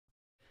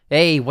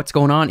Hey, what's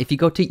going on? If you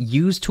go to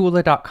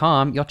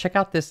usetooler.com, you'll check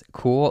out this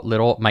cool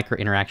little micro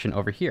interaction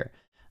over here.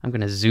 I'm going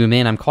to zoom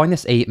in. I'm calling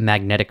this a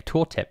magnetic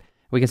tooltip.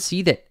 We can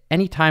see that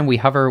anytime we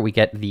hover, we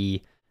get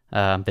the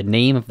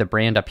name of the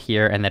brand up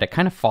here, and that it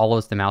kind of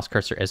follows the mouse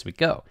cursor as we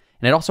go.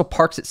 And it also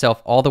parks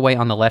itself all the way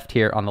on the left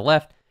here on the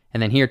left,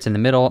 and then here it's in the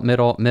middle,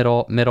 middle,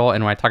 middle, middle.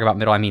 And when I talk about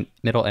middle, I mean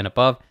middle and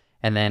above,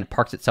 and then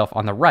parks itself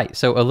on the right.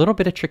 So a little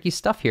bit of tricky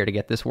stuff here to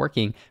get this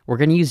working. We're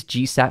going to use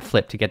GSAP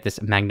Flip to get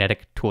this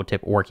magnetic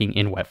tooltip working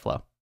in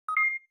Webflow.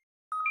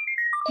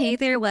 Hey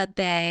there,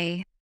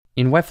 Webbay.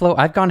 In Webflow,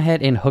 I've gone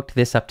ahead and hooked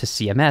this up to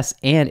CMS,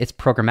 and it's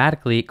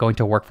programmatically going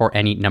to work for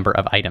any number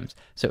of items.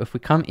 So if we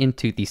come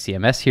into the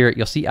CMS here,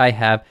 you'll see I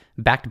have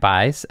backed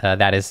bys.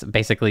 That is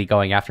basically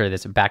going after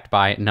this backed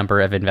by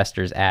number of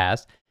investors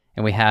as,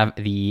 and we have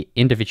the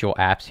individual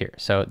apps here.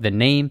 So the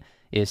name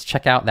is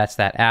checkout, that's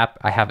that app.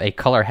 I have a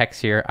color hex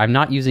here. I'm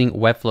not using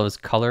Webflow's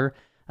color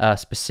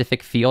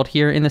specific field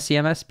here in the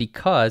CMS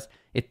because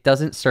it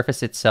doesn't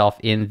surface itself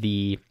in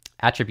the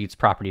attributes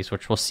properties,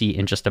 which we'll see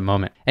in just a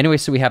moment. Anyway,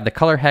 so we have the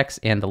color hex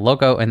and the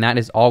logo, and that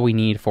is all we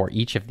need for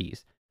each of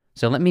these.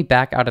 So let me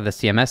back out of the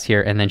CMS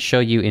here and then show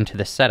you into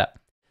the setup.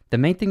 The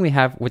main thing we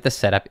have with the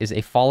setup is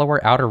a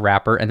follower outer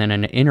wrapper and then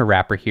an inner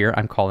wrapper here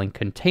I'm calling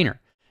container.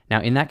 Now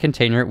in that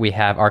container, we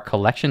have our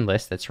collection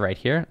list that's right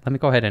here. Let me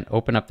go ahead and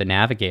open up the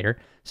navigator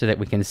so that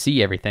we can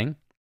see everything.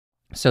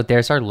 So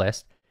there's our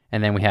list,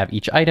 and then we have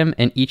each item,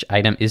 and each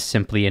item is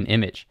simply an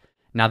image.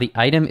 Now the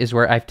item is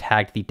where I've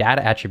tagged the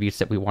data attributes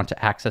that we want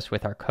to access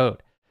with our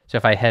code. So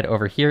if I head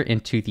over here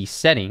into the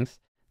settings,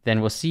 then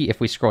we'll see if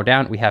we scroll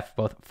down, we have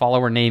both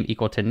follower name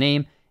equal to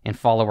name and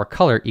follower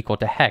color equal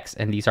to hex,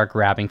 and these are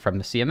grabbing from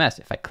the CMS.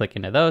 If I click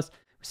into those,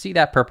 we see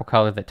that purple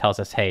color that tells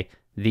us, hey,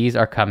 these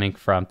are coming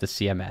from the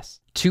CMS.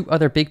 Two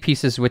other big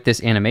pieces with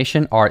this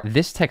animation are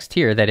this text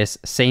here that is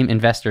same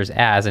investors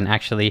as, and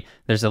actually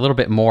there's a little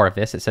bit more of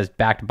this. It says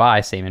backed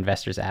by same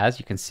investors as.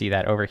 You can see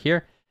that over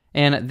here.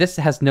 And this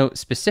has no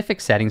specific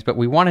settings, but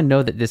we want to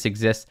know that this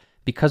exists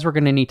because we're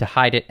going to need to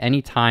hide it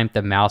anytime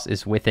the mouse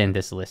is within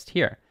this list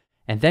here.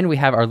 And then we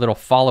have our little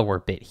follower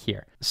bit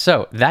here.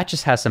 So that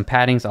just has some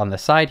paddings on the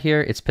side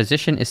here. Its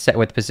position is set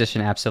with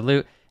position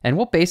absolute. And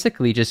we'll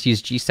basically just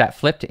use GSAP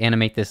Flip to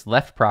animate this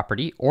left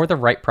property or the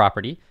right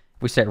property.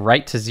 If we set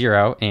right to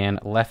 0 and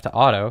left to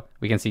auto,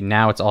 we can see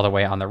now it's all the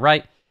way on the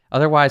right.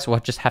 Otherwise, we'll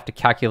just have to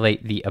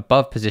calculate the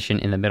above position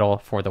in the middle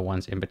for the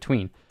ones in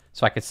between.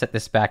 So I could set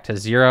this back to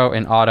 0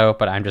 in auto,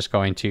 but I'm just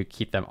going to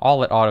keep them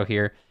all at auto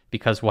here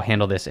because we'll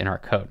handle this in our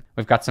code.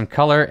 We've got some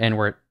color, and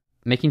we're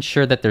making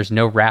sure that there's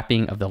no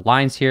wrapping of the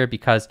lines here,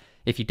 because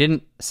if you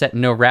didn't set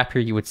no wrap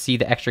here, you would see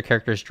the extra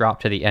characters drop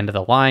to the end of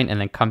the line and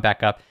then come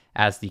back up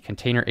as the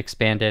container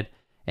expanded.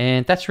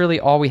 And that's really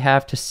all we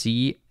have to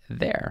see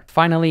there.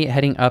 Finally,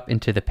 heading up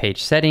into the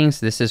page settings,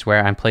 this is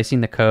where I'm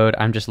placing the code.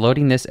 I'm just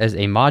loading this as a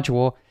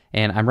module,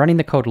 and I'm running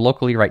the code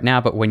locally right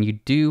now, but when you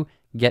do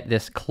get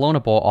this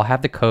clonable, I'll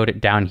have the code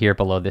down here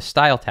below this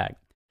style tag.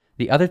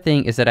 The other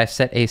thing is that I've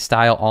set a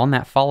style on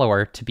that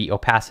follower to be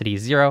opacity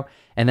 0,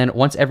 and then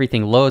once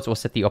everything loads, we'll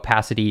set the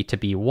opacity to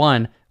be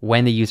 1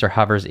 when the user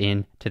hovers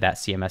in to that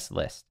CMS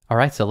list. All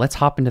right, so let's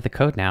hop into the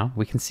code now.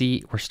 We can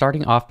see we're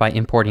starting off by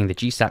importing the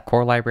GSAP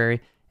core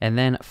library, and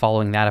then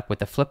following that up with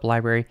the Flip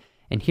library.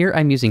 And here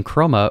I'm using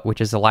Chroma,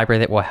 which is a library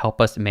that will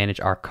help us manage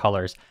our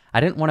colors.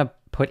 I didn't want to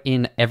put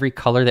in every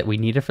color that we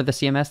needed for the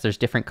CMS. There's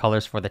different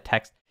colors for the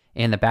text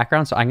and the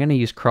background, so I'm going to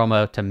use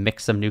Chroma to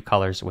mix some new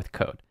colors with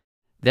code.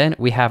 Then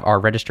we have our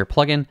register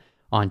plugin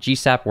on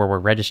GSAP where we're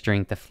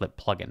registering the Flip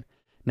plugin.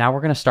 Now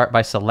we're going to start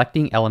by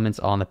selecting elements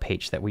on the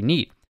page that we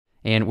need.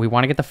 And we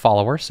want to get the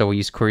follower, so we'll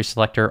use query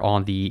selector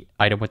on the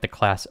item with the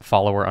class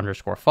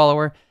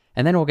follower_follower,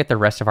 and then we'll get the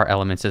rest of our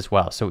elements as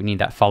well. So we need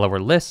that follower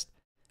list,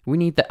 we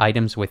need the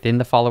items within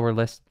the follower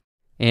list,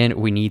 and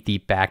we need the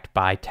backed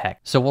by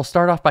text. So we'll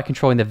start off by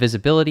controlling the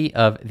visibility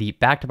of the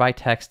backed by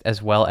text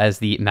as well as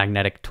the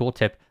magnetic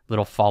tooltip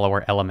little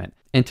follower element.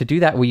 And to do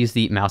that, we use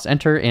the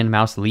mouseenter and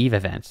mouseleave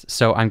events.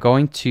 So I'm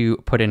going to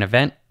put an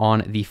event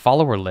on the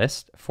follower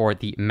list for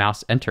the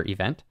mouseenter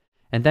event,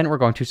 and then we're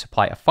going to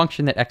supply a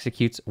function that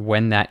executes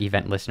when that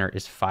event listener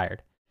is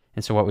fired.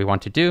 And so what we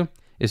want to do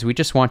is we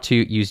just want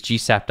to use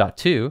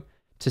gsap.to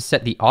to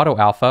set the auto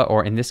alpha,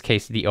 or in this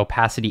case, the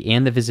opacity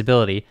and the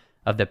visibility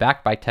of the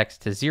backed by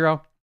text to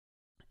 0.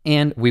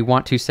 And we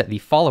want to set the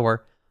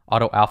follower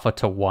auto alpha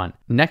to 1.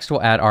 Next,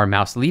 we'll add our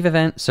mouseleave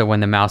event. So when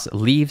the mouse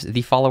leaves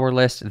the follower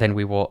list, then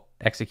we will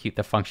execute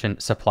the function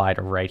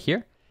supplied right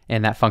here.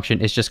 And that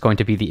function is just going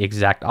to be the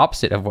exact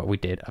opposite of what we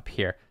did up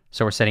here.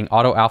 So we're setting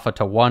auto alpha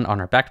to 1 on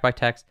our backed by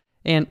text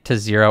and to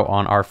 0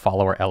 on our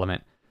follower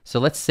element. So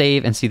let's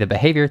save and see the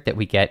behavior that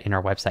we get in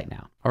our website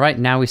now. All right,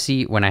 now we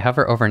see when I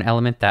hover over an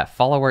element, that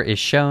follower is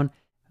shown.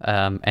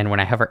 And when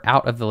I hover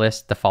out of the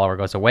list, the follower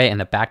goes away and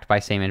the backed by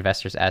same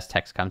investors as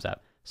text comes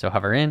up. So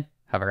hover in,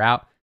 hover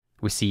out.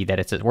 We see that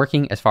it's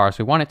working as far as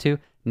we want it to.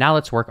 Now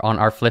let's work on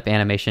our flip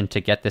animation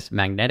to get this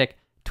magnetic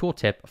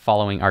tooltip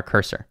following our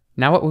cursor.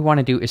 Now what we want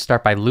to do is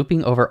start by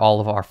looping over all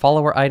of our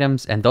follower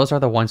items, and those are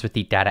the ones with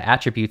the data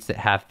attributes that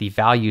have the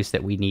values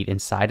that we need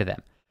inside of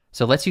them.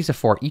 So let's use a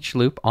for each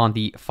loop on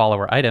the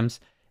follower items.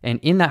 And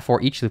in that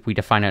for each loop, we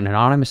define an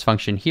anonymous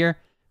function here,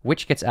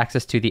 which gets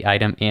access to the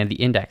item and the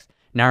index.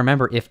 Now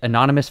remember, if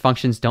anonymous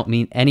functions don't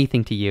mean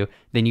anything to you,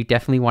 then you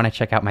definitely want to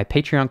check out my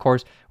Patreon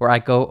course where I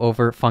go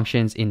over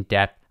functions in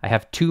depth. I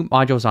have 2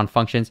 modules on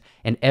functions,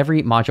 and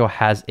every module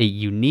has a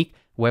unique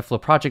Webflow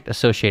project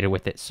associated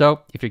with it.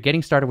 So if you're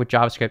getting started with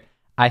JavaScript,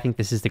 I think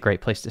this is the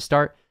great place to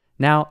start.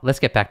 Now let's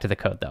get back to the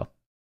code though.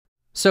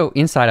 So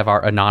inside of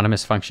our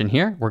anonymous function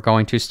here, we're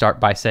going to start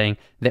by saying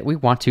that we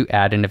want to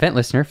add an event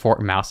listener for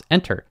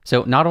mouseenter.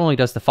 So not only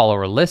does the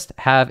follower list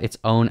have its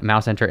own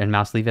mouseenter and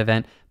mouseleave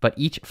event, but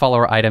each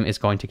follower item is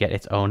going to get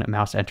its own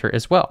mouseenter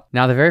as well.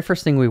 Now, the very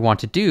first thing we want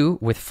to do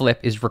with Flip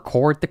is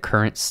record the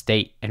current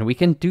state. And we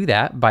can do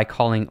that by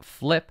calling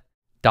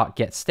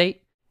flip.getState.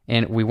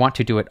 And we want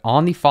to do it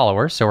on the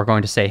follower. So we're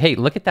going to say, hey,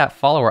 look at that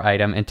follower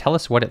item and tell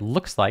us what it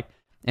looks like.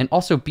 And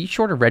also be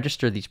sure to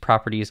register these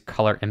properties,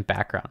 color and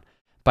background.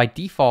 By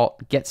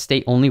default,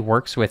 getState only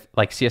works with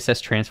like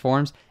CSS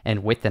transforms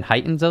and width and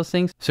height and those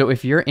things. So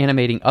if you're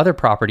animating other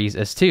properties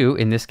as too,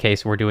 in this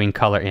case, we're doing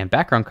color and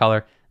background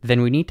color,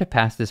 then we need to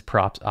pass this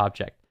props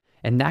object.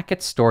 And that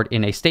gets stored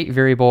in a state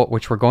variable,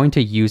 which we're going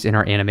to use in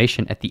our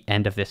animation at the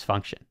end of this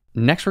function.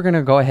 Next, we're going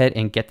to go ahead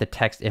and get the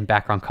text and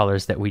background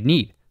colors that we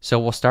need. So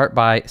we'll start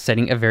by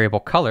setting a variable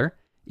color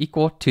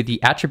equal to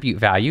the attribute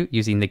value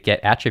using the get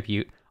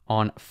attribute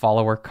on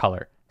follower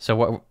color. So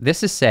what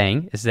this is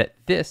saying is that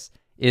this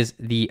is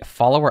the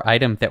follower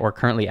item that we're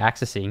currently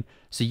accessing.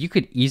 So you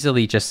could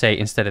easily just say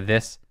instead of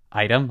this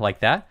item like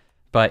that,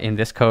 but in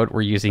this code,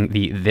 we're using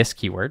the this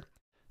keyword.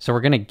 So we're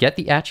going to get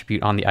the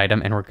attribute on the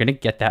item and we're going to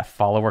get that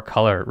follower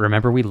color.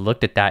 Remember, we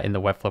looked at that in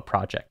the Webflow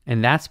project,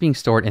 and that's being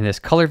stored in this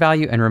color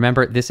value. And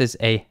remember, this is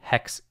a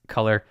hex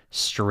color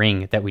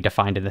string that we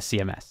defined in the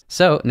CMS.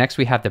 So next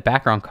we have the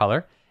background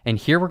color. And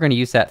here we're going to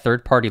use that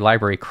third-party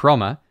library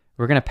Chroma.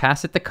 We're going to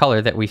pass it the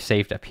color that we've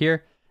saved up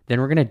here. Then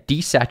we're going to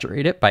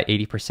desaturate it by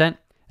 80%.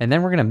 And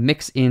then we're going to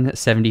mix in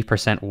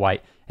 70%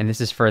 white. And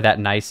this is for that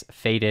nice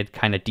faded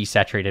kind of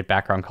desaturated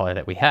background color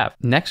that we have.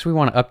 Next, we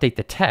want to update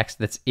the text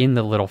that's in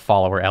the little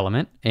follower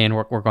element. And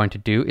what we're going to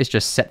do is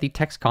just set the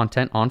text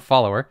content on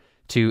follower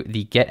to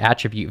the get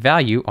attribute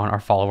value on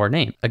our follower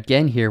name.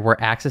 Again, here we're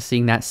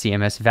accessing that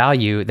CMS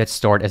value that's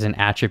stored as an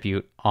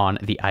attribute on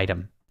the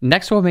item.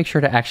 Next, we'll make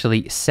sure to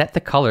actually set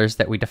the colors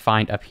that we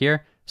defined up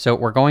here. So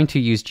we're going to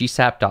use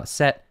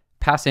gsap.set,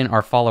 pass in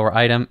our follower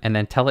item, and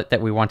then tell it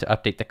that we want to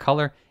update the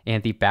color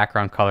and the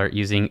background color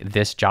using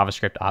this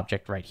JavaScript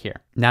object right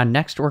here. Now,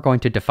 next, we're going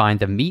to define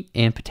the meat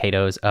and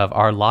potatoes of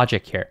our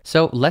logic here.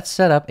 So let's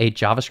set up a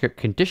JavaScript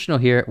conditional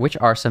here, which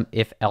are some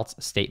if-else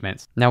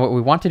statements. Now, what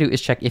we want to do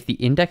is check if the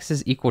index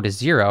is equal to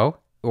 0,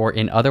 or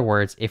in other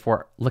words, if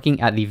we're looking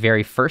at the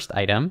very first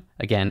item,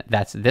 again,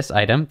 that's this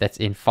item that's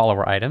in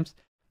follower items,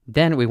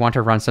 then we want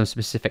to run some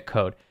specific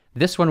code.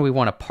 This one, we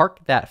want to park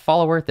that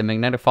follower, the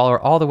magnetic follower,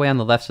 all the way on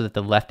the left so that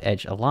the left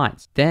edge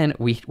aligns. Then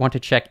we want to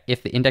check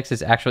if the index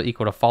is actually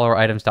equal to follower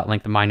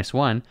items.length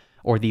 -1,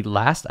 or the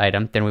last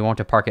item, then we want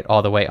to park it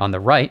all the way on the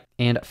right.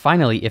 And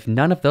finally, if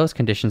none of those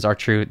conditions are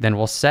true, then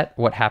we'll set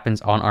what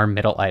happens on our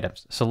middle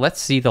items. So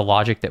let's see the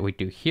logic that we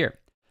do here.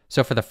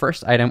 So for the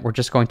first item, we're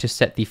just going to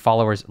set the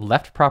follower's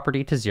left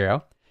property to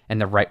 0, and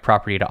the right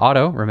property to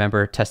auto.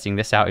 Remember testing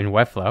this out in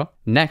Webflow.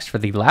 Next, for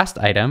the last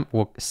item,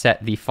 we'll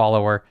set the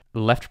follower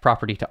left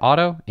property to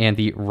auto and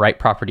the right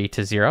property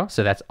to 0.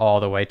 So that's all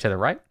the way to the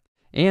right.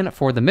 And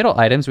for the middle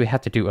items, we have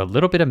to do a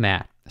little bit of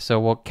math. So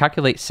we'll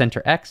calculate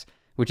center x,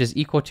 which is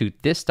equal to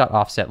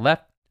this.offset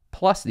left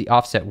plus the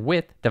offset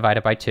width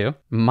divided by 2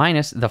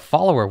 minus the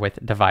follower width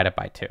divided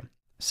by 2.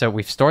 So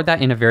we've stored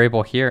that in a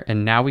variable here,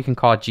 and now we can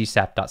call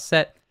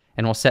gsap.set,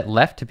 and we'll set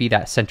left to be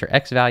that center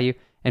x value,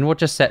 and we'll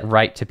just set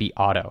right to be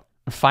auto.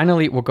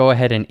 Finally, we'll go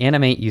ahead and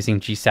animate using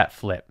GSAP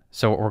Flip.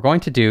 So what we're going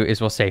to do is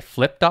we'll say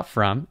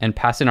flip.from and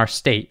pass in our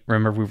state.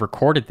 Remember, we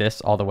recorded this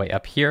all the way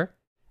up here.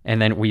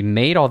 And then we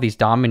made all these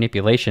DOM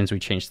manipulations. We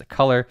changed the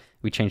color,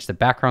 we changed the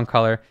background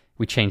color,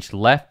 we changed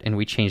left, and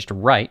we changed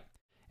right.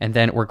 And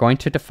then we're going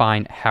to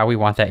define how we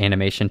want that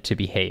animation to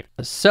behave.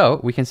 So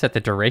we can set the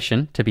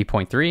duration to be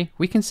 0.3.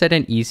 We can set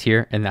an ease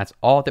here, and that's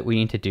all that we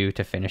need to do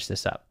to finish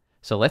this up.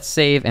 So let's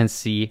save and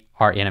see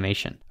our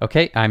animation.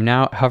 Okay, I'm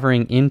now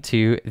hovering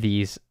into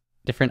these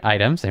different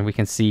items, and we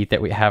can see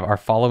that we have our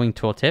following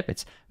tooltip.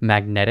 It's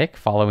magnetic,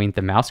 following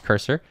the mouse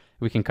cursor.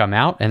 We can come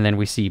out, and then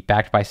we see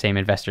backed by same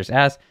investors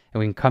as, and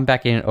we can come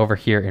back in over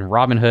here in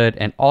Robinhood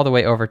and all the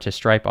way over to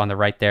Stripe on the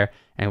right there,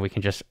 and we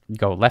can just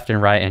go left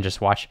and right and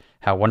just watch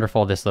how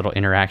wonderful this little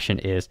interaction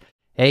is.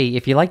 Hey,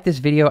 if you like this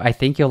video, I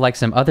think you'll like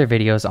some other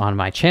videos on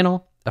my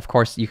channel. Of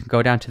course, you can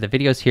go down to the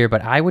videos here,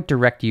 but I would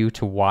direct you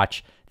to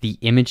watch the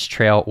image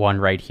trail one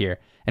right here.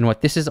 And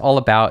what this is all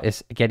about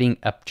is getting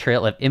a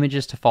trail of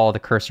images to follow the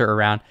cursor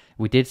around.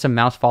 We did some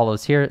mouse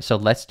follows here, so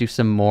let's do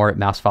some more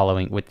mouse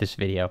following with this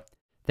video.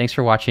 Thanks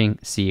for watching.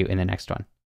 See you in the next one.